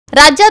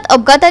राज्यात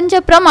अपघातांचे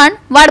प्रमाण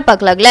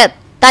वाढपाक लागल्यात।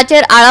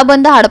 ताचेर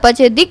आळाबंद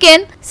हाडपाचे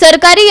दिकेन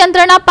सरकारी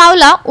यंत्रणा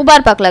पावला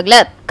उबारपाक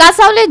लागल्यात।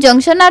 कासावले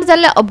जंक्शनार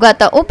जाल्ल्या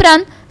अपघाता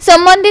उपरांत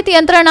संबंधित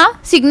यंत्रणा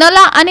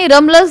सिग्नला आणि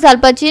रमलस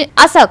घालपाची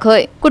आसा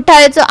खंय,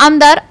 कुठ्ठाळेचो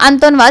आमदार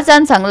आंतोन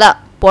वाजान सांगला।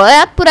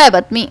 पळयात पुराय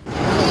बातमी।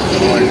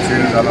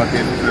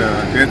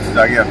 तेच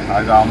जाग्यार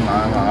आज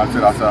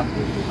हांगासर आसा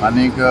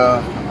आनीक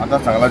आतां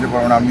सांगलाचे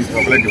प्रमाणे आमी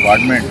सगळे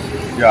डिपार्टमेंट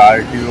जे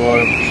RTO,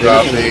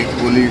 ट्राफिक,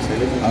 पुलीस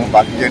हांगा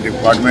बाकीचे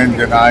डिपार्टमेंट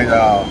जे आयज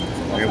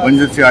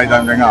एमर्जन्सी आयज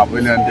आमी तांकां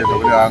आपयले आनी ते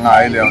सगळे हांगा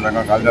आयले। हांव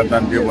तांकां काल जाता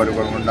ते बरें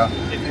करूं म्हणटा,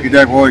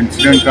 कित्याक हो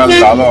इन्सिडंट काल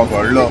जालो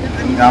घडलो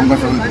ते आमकां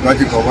सगळी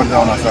दुखाची खबर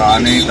जावन आसा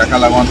आनी ताका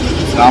लागून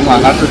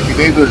हांगासर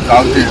कितेंय तर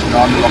जावचें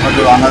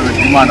लोकांचो हांगा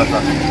डिमांड आसा।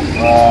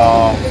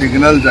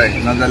 सिग्नल जाय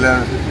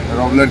नाजाल्यार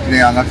रोगलर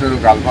कितें हांगासर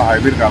घालपाक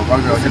हायबीर घालपाक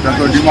जाय अशें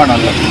ताचो डिमांड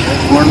आसा।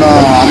 पूण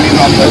आमी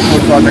आमचो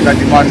करतो ताका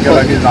डिमांड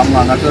केला की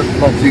आमकां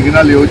हांगासर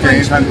सिग्नल येवचें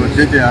हें सामकें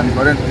गरजेचें आनी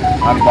खरेंच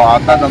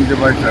आतांच आमचे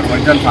पळय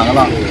सरपंचान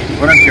सांगलां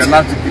खरेंच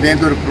केन्नाच कितेंय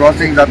तर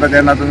क्रॉसींग जाता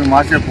तेन्ना तुमी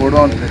मातशें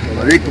पडोवन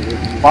एक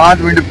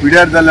 5 मिनटां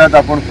पिड्यार जाल्यार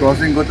आपूण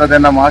क्रॉसींग करता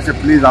तेन्ना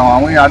मातशें प्लीज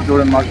हांवूय हात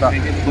जोडून मागता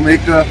तुमी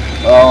एक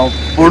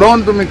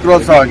पडोवन तुमी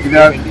क्रॉस आहा,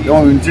 कित्याक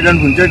हो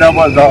इन्सिडंट खंयच्याय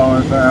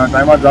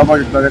टायमार जावपाक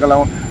शकता। ताका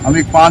लागून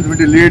आमी 5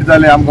 मिनटां लेट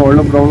जाले आमकां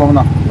व्हडलो प्रॉब्लम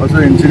ना,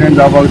 असो इन्सिडंट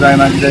जावपाक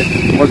जायना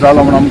कितें हो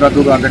जालो म्हणून आमकां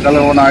तुका ताका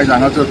लागून आयज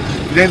हांगासर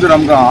कितेंय तर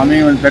आमकां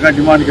आमी ताका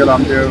डिमांड केला,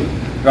 आमचे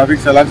ट्राफीक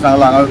सेलाक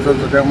सांगलां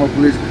हांगासर त्यामुळे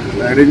पुलीस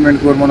अरेंजमेंट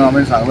कर म्हणून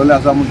आमी सांगलेलें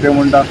आसा। म्हूण ते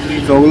म्हणटा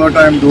सगळो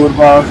टायम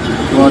दवरपाक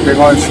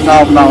तेका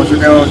स्टाफ ना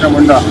अशें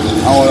म्हणटा।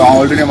 हांव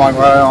ऑलरेडी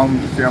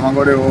सीएमा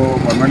कडेन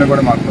गव्हर्मेंटा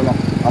कडेन मागतलो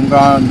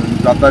आमकां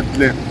जाता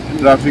तितले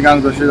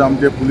ट्राफिकान तशेंच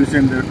आमचे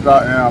पुलिसेन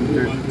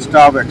आमचे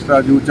स्टाफ एक्स्ट्रा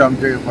दिवचे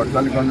आमचे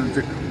खर्चाली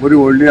कॉन्स्टिट्युन्सी बरी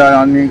व्हडली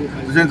आनी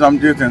तशेंच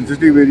आमचे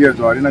सेन्सिटीव एरिया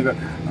जुवारीनगर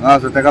हांगा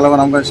आसा ताका लागून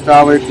आमकां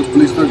स्टाफ एक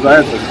पुलीस तर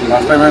जायच।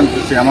 लास्ट टायम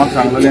हांवें सीएमाक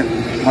सांगलेलें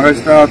म्हाका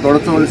दिसता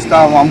थोडोसो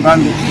स्टाफ आमकां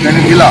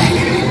तेणें दिला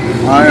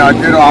आनी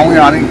हाचेर हांवूय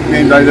आनीक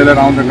कितेंय जाय जाल्यार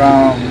हांव ताका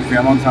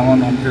सीएमाक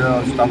सांगून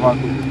आमच्या स्टाफाक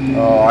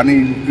आनी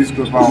इनक्रीज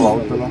करपाक हांव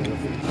वावुरतलो।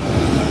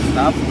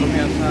 स्टाफ कमी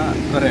आसा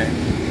खरें,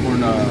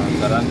 पूण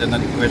सरान जेन्ना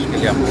रिक्वेस्ट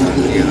केली आमकां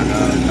की हांगा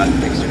काल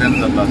एक्सिडंट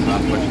जाल्लो आसा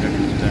अनफॉर्च्युनेट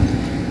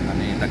एक्सिडंट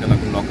आनी ताका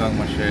लागून लोकांक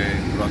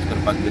मातशें क्रॉस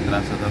करपाक बी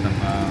त्रास जाता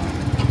तेन्ना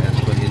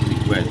एज पर हीज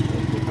रिक्वेस्ट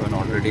पूण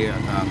ऑलरेडी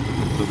आतां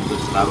आमचो तुमचो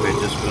स्टाफ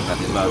एडजस्ट करून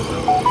घातिल्लो आसा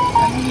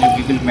आनी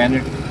we will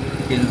manage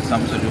till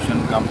some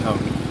solution comes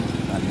out.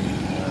 आनी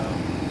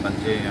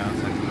तांचे हें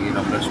आसा की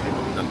रबलर स्ट्रीट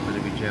जातले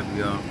which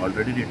we R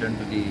already return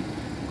to the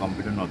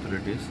competent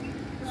authorities,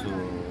 so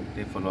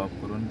ते फॉलोअप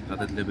करून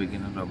जाता तितले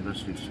बेगीन रबलर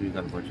स्ट्रीट्सूय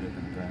घालपाचे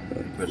तांकां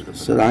रिक्वेस्ट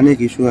करता। सर आनी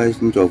एक इशू आयज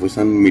तुमच्या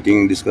ऑफिसान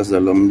मिटींग डिस्कस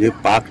जाल्लो म्हणजे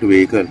पार्क्ड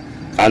व्हेकल।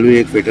 कालूय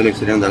एक फेटल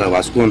एक्सिडेंट जाला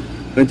वास्कोन,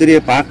 खंय तरी हे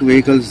पार्क्ड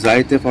व्हेकल्स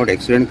जायते फावट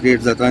एक्सिडेंट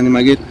क्रिएट जाता आनी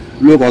मागीर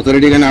लोक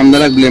ऑथॉरिटीक आनी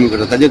आमदाराक ब्लेम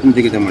करता, ताचेर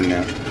तुमचें कितें म्हणणें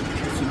आसा?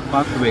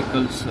 पार्क्ड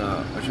व्हेकल्स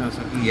अशें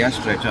आसा की ह्या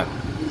स्ट्रेचार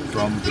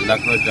फ्रॉम जिल्ला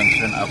क्रॉस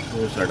जंक्शन अप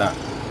टू सडा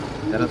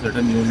देर आर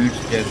सर्टन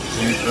युनिट्स जे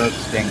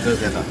ट्रक्स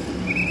टँकर्स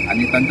येतात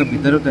आनी तांकां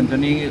भितर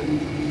तांच्यांनी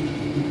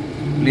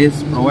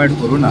प्लेस प्रोवायड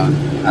करूं ना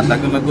आनी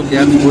ताका लागून they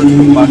are forced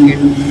to park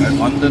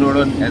it on the road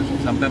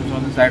sometimes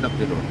on the said of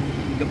the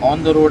road. ते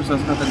ऑन द रोड्स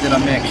आसता ताचेर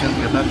आमी एक्शन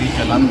घेता, वी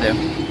चलान देम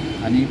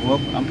आनी हो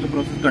आमचो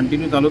प्रोसेस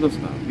कंटिन्यू चालूच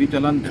आसता। We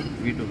challan them,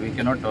 we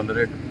cannot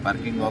tolerate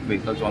parking of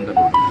vehicles on the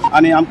road.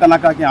 आनी आमकां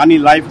नाका की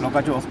आनी लायफ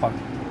लोकांचे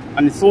वचपाक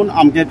आनी सून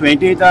आमचे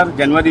 28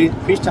 जानेवारी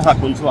फिस्ट आसा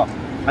कोन्सुआ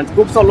आनी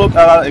खुबसो लोक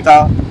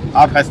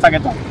एका फेस्ताक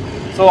येता।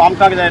 सो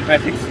आमकां कितें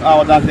ट्रॅफिक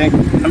तें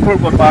कंट्रोल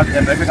करपाक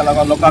ट्रॅफिका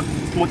लागून लोकांक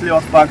स्मुथली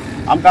वचपाक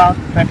आमकां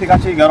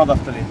ट्रॅफिकाची गरज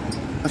आसतली।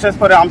 तशेंच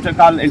पळय आमचे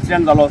काल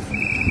इन्सिडंट जालो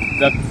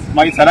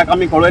मागीर सराक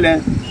आमी कळयलें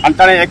आनी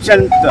ताणें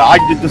एक्शन आज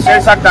दुसऱ्या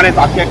दिसाक ताणें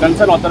आख्खे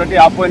कन्सर्न ऑथॉरिटी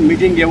आपयन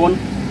मिटींग घेवन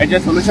हेजें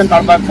सोल्युशन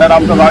काडपाक सर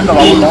आमचो वाटो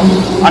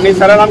वावुरलो आनी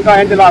सरान आमकां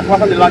हें दिलां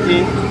आश्वासन दिलां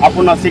की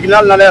आपूण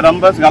सिग्नल नाल्यार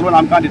रंबस घालून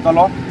आमकां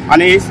दितलो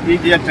आनी ही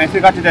जे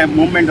ट्रॅफिकाचें जें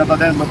मुवमेंट जाता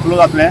तें स्लो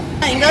जातलें।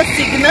 हिंगा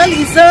signal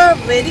is a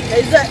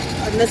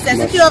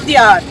necessity of the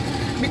art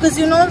because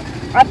you know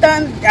आतां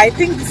आय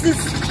थिंक दिस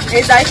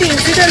इज जायते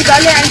इन्सिडंट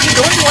जाले end we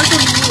don't want to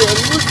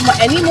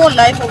lose any more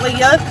life over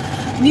here,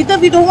 neither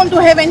we don't want to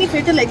have any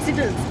fatal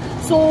एक्सिडंट्स।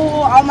 So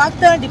हांव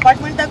मागता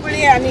डिपार्टमेंटा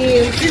कडेन आनी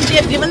since they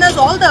have given us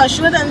all the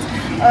assurance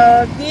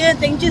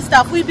तेंचे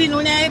स्टाफूय bin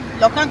उणे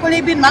लोकां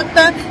कडेन बीन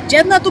मागता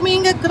जेन्ना तुमी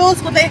हिंगा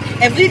क्रॉस कोताय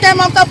एवरी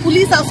टायम आमकां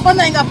पुलीस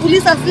आसपाना हिंगा,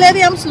 पुलीस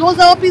आसल्यार आमी स्लो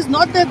जावप इज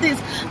नॉट दॅट दीस।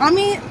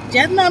 आमी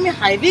जेन्ना आमी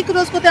हायवे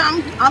क्रॉस कोताय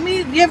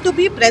आमी we have to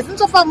be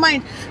presence of our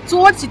mind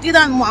चड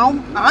सिटीदान हांव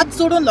हात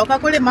जोडून लोकां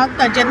कडेन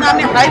मागता जेन्ना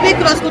आमी हायवे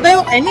क्रॉस कोताय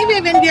anyway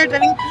Wien we R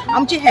driving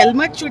आमची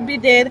हेल्मेट शूड बी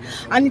देर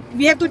आनी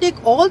we have to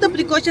take all the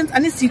precautions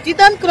आनी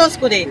सिटीदान क्रॉस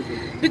कोताय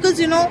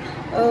because you know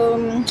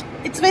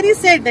it's very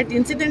sad that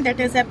incident that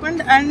has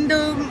happened and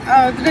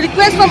the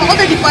request from all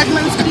the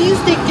departments,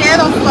 please take care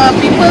of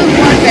people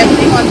who are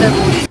traveling on the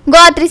road.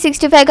 Goa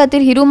 365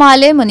 खातीर हिरू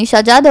महाले,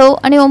 मनीषा जाधव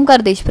आणि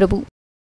ओमकार देशप्रभू।